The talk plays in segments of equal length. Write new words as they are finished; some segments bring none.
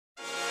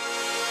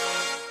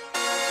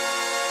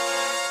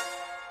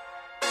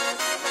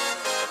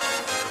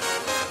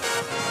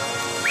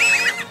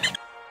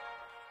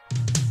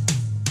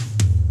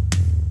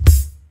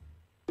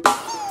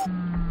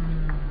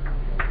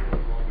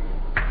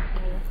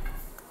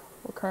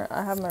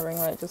I have my ring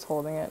light just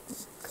holding it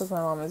because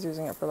my mom is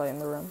using it for light in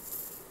the room.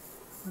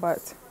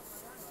 But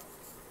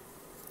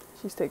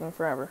she's taking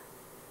forever.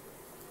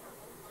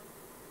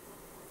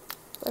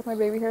 Like my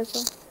baby hair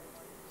still.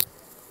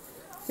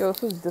 Yo,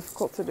 this was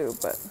difficult to do,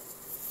 but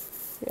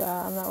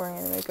yeah, I'm not wearing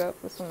any makeup.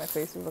 This is what my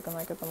face is looking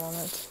like at the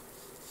moment.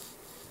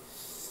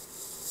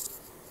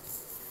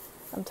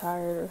 I'm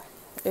tired.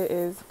 It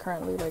is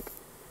currently like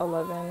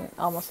 11,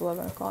 almost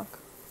 11 o'clock.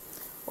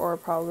 Or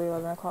probably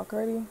 11 o'clock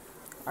already.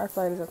 Our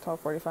flight is at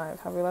 12:45.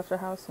 Have we left our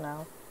house?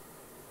 No.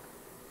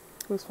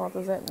 Whose fault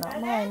is it?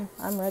 Not mine.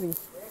 I'm ready.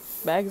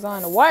 Bags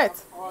on.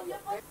 What?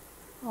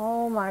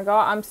 Oh my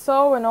god, I'm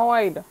so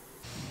annoyed.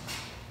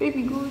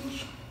 Baby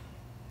Gooch.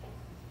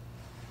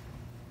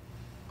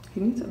 He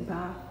needs a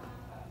bath.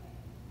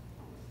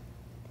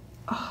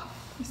 Oh,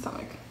 my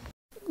stomach.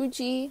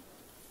 Gucci.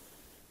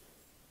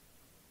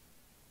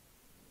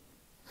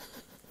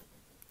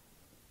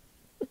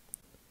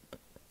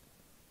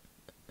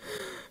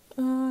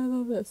 Oh, I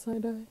love that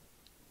side eye.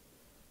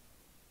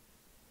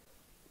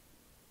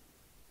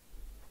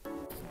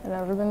 I've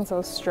never been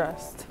so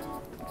stressed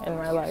in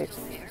my life.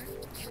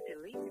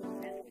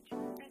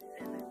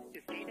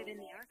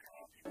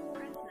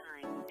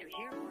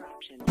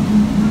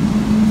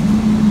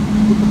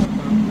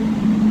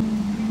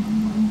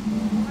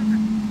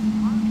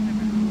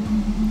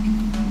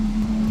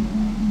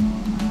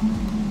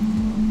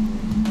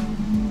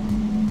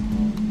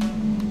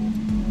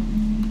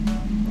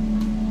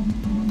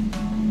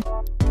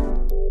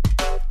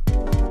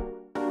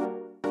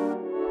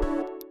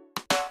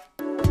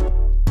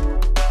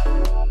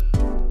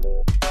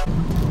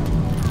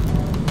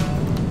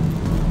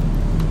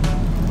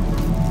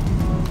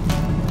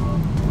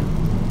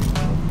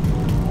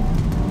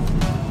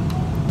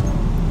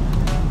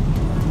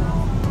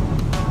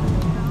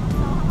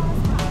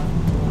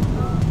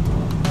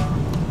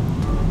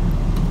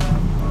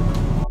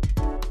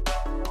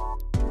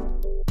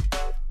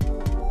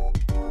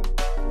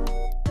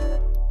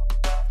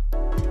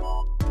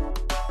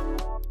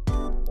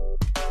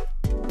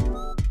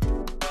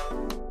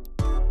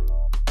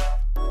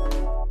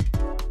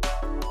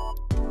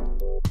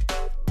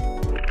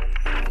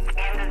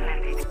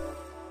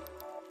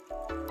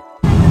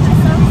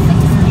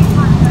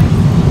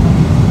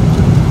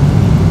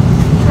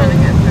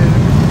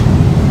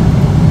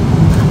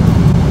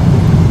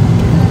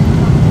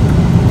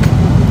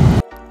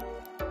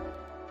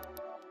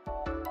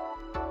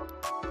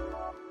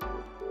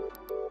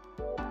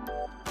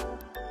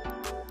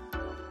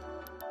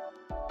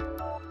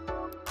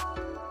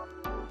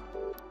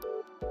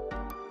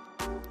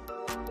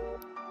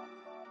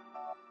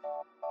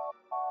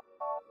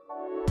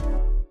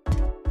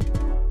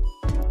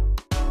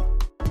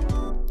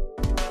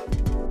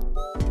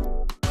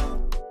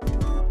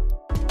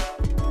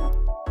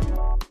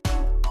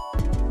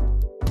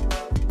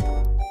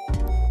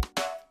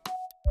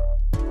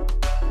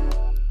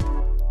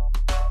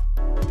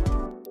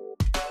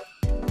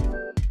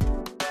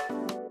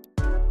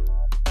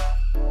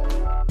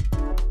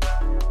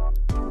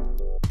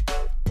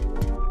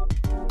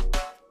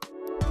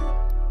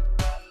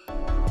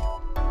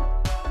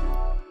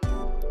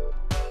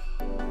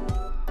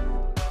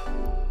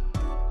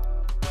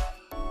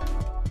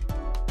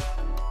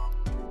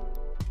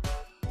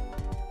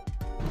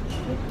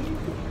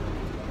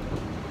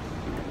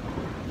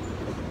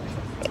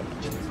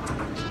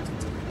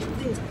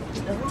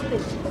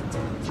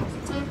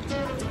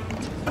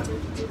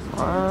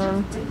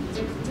 One,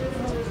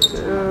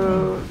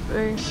 two,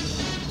 three.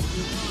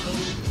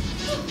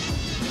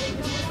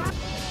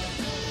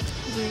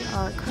 We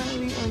are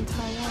currently in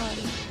Taiwan.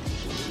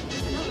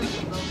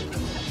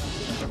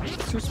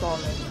 Too small,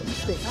 man.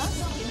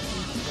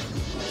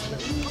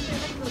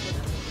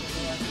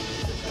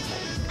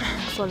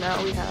 So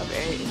now we have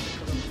a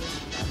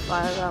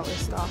 5-hour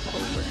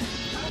stopover.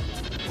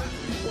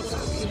 So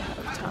we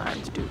have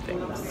time to do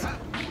things.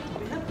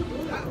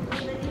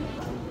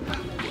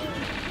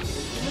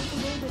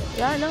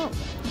 Yeah, I know.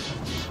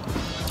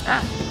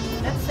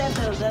 Let's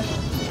settle that.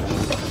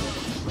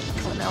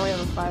 So now we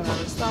have a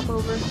 5-hour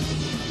stopover.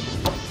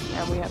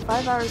 And we have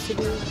 5 hours to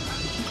do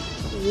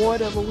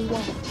whatever we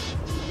want.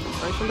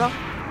 Right, Shandal?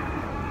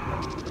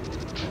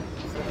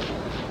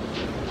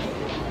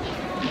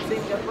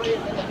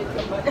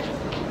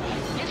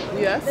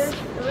 Yes.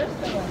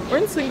 We're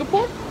in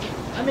Singapore?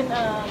 I mean,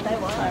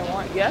 Taiwan.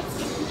 Taiwan, yes.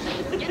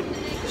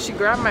 She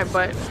grabbed my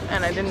butt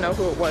and I didn't know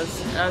who it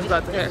was. And I was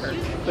about to hit her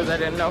because I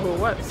didn't know who it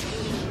was.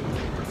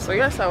 So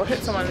yes, I will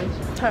hit someone in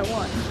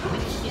Taiwan.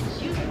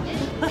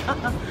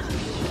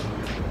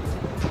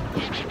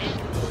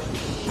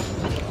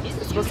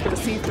 It's supposed to get a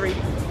C3.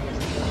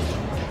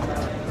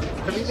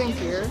 Everything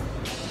here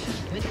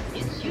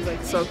is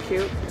like so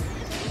cute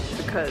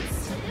because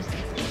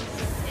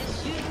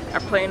our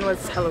plane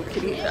was Hello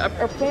Kitty.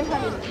 Our plane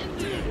had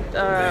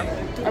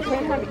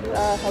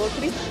Hello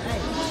Kitty.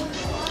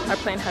 Our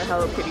plane had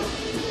Hello Kitty.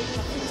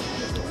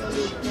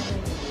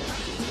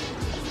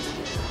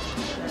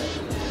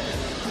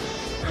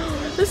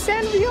 The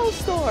Sanrio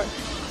store.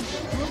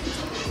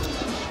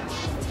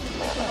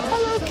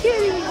 Hello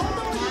Kitty.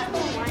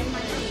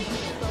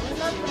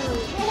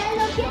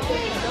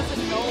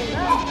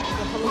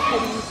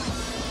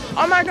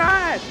 Oh my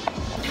god!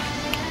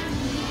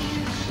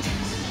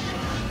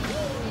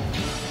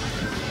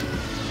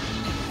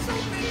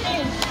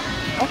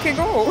 Okay,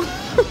 go.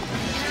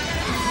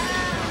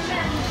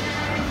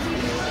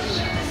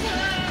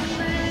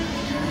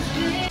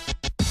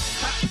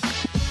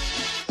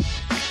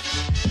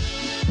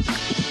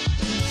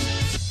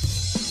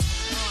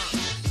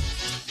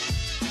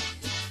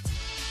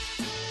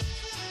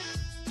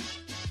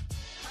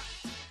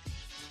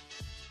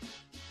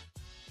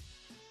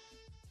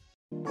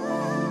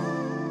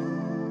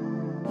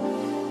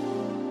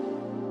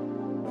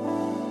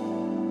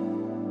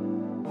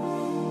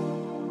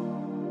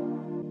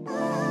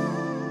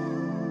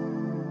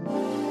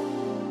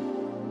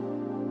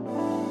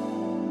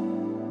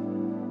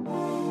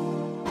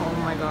 Oh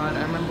my god,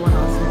 I remember when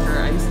I was younger,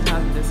 I used to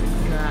have this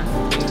exact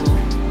table.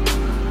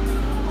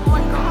 Oh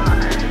my god,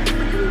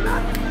 look at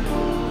that.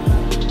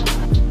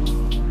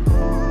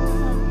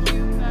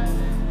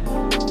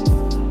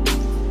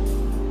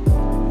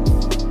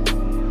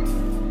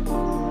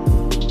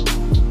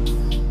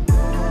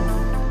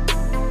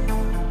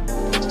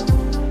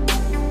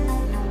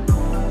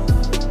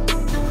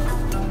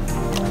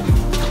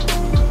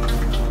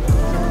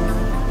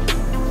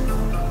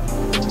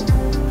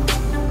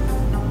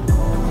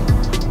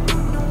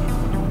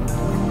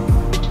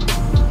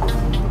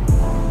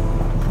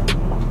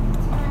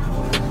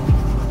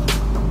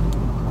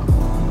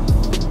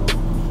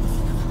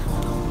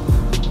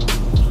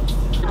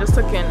 Just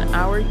took in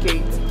our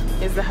gate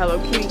is the Hello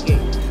Kitty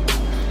gate.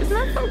 Isn't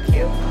that so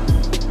cute?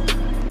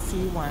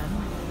 C1.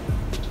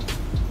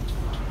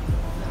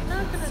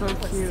 So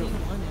cute.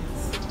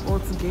 Well,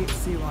 it's gate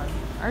C1.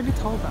 I already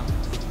told them.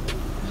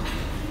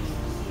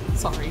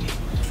 Sorry.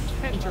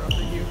 I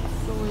interrupted you.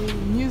 So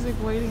music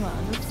waiting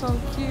lounge. It's so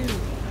cute.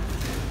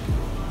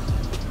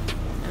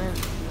 And then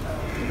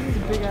look at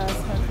these big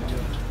ass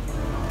headphones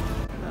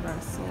that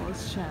are so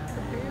shy.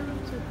 The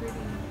parents are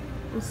pretty.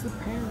 What's the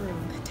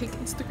parent? They take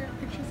Instagram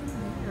pictures in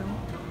there. Oh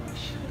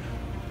gosh.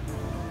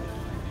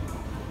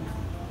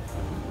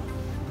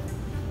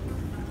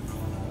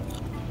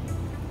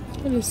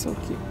 It is so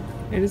cute.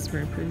 It is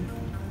very pretty.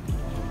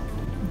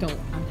 Don't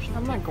actually.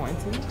 I'm not going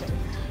to. It's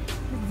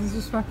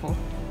disrespectful.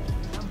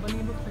 That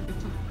bunny looks like it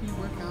took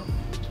pre-workout.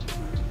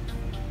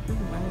 This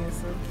bunny is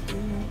so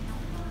cute.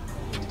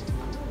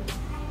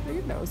 Look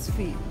at those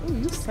feet. Ooh,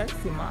 you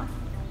sexy, ma.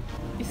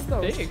 It's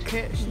those thick.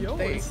 tits. She Yo,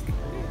 thick. it's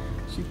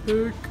She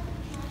thick.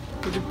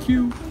 Look at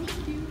cute.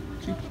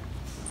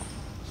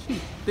 She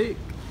thick.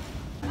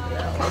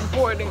 I'm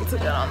boarding to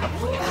get on the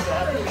plane.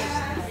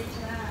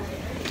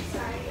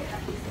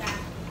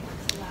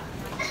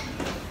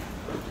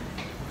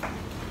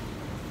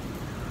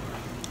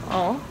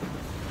 Oh,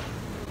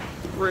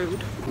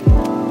 rude.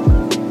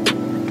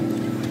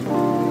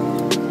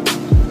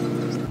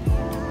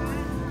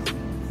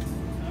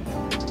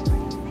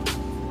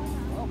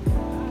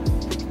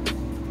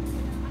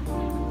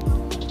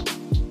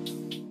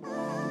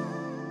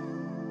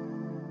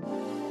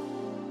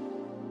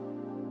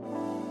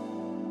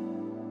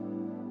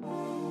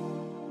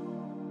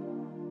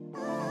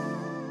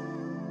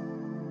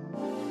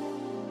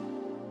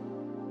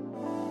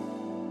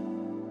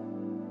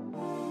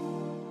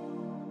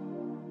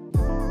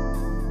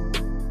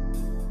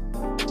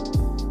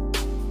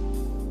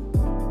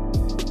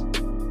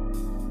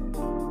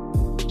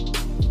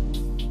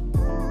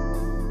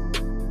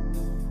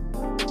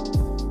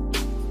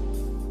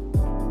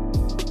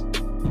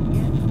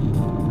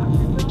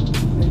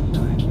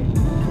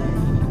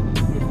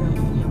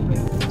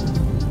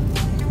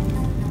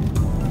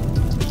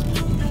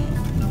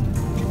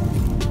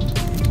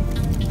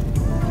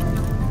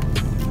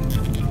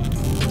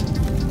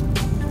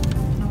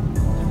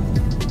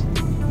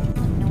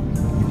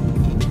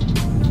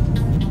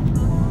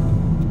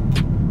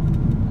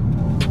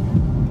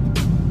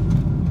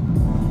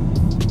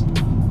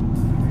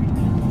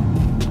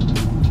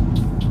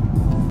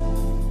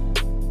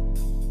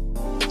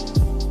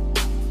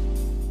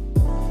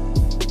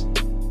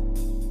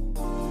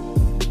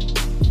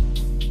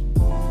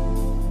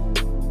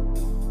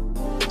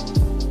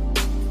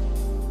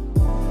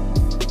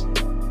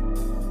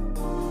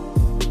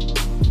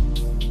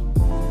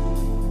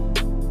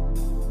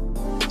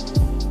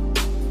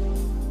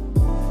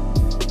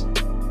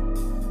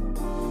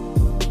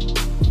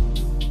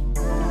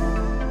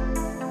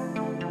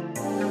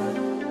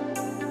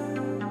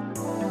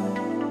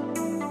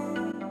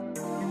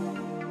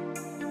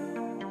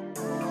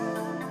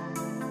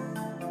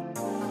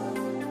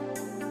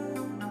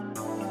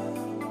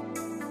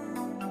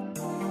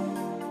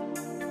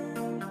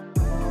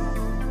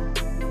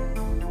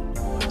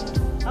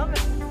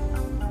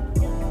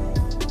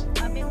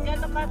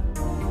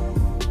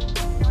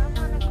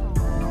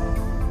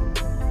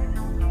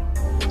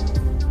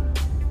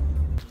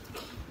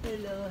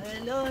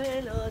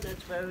 Hello,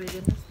 that's where we're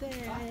gonna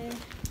stay.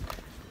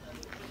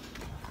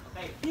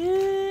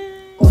 Yeah.